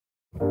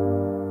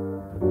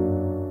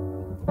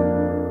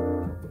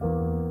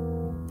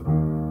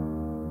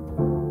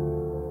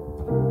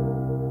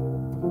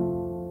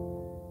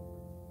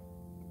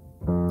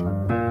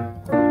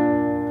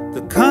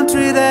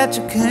country that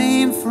you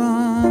came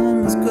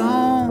from is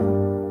gone.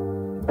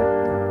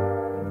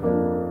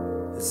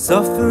 It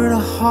suffered a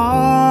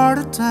heart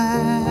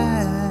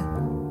attack,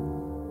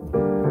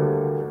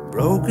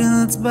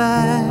 broken its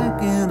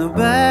back in a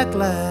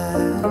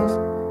backlash.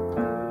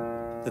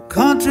 The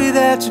country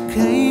that you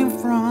came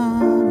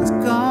from is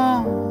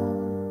gone,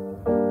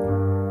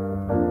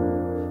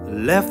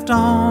 left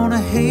on a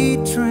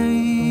hate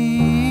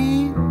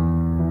train,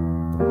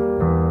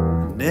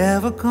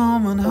 never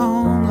coming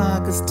home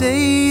like I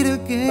stayed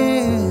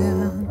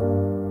again.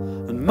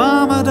 And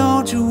mama,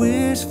 don't you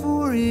wish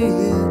for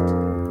it?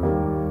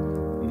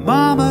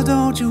 Mama,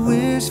 don't you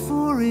wish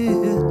for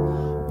it?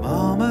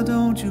 Mama,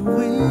 don't you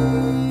wish?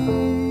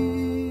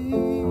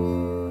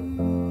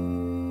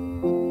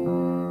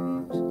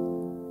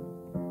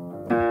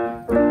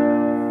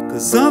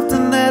 'Cause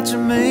something that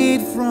you're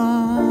made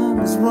from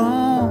is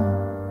wrong.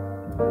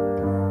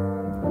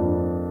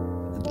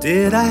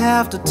 Did I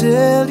have to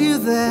tell you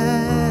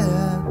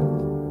that?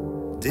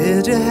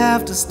 Did you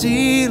have to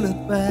steal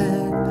it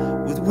back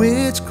with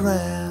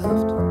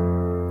witchcraft?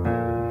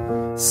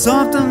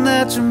 Something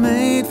that you're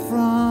made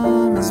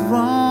from is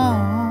wrong,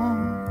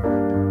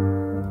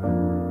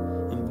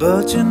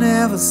 but you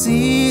never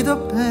see the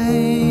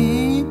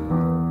pain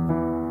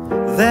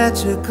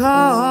that you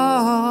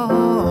cause.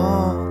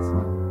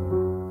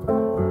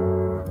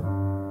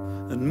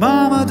 And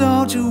mama,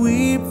 don't you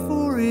weep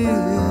for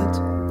it?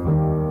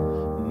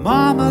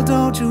 Mama,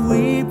 don't you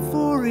weep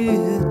for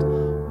it?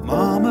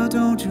 Mama,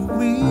 don't you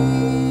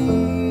weep?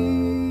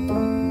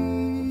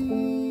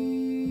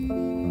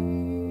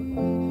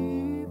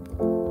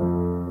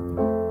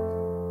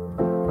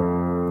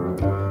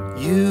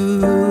 You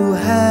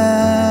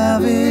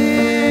have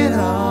it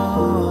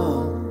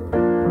all,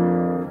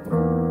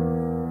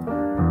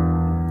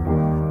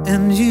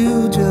 and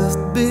you just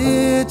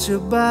bitch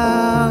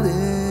about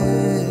it.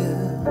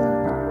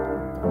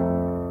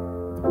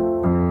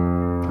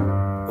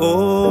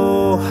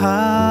 Oh,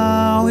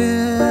 how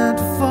it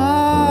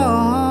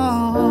falls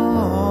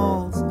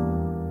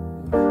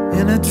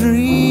in a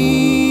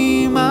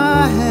dream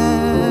I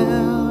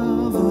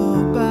have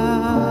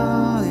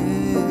about it.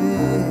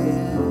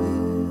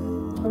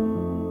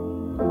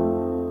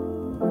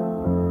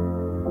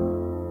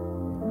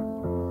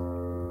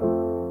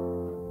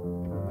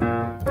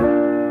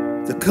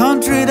 The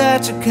country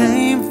that you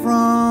came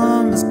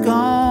from is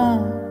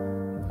gone.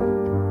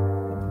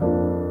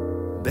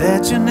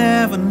 Bet you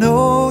never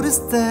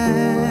noticed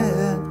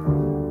that.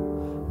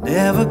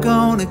 Never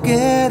gonna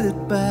get it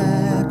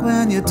back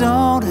when you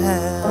don't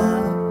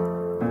have.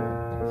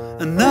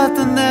 And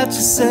nothing that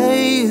you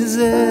say is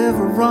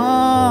ever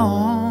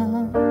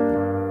wrong.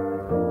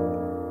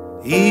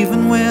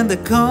 Even when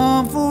they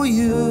come for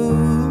you,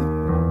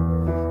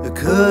 you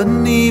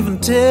couldn't even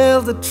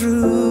tell the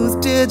truth.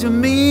 Did you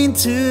mean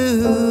to?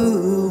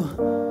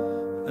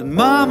 And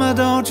mama,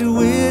 don't you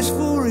wish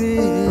for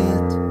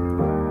it?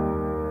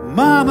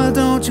 Mama,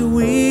 don't you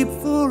weep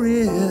for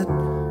it?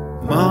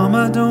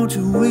 Mama, don't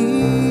you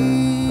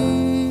weep?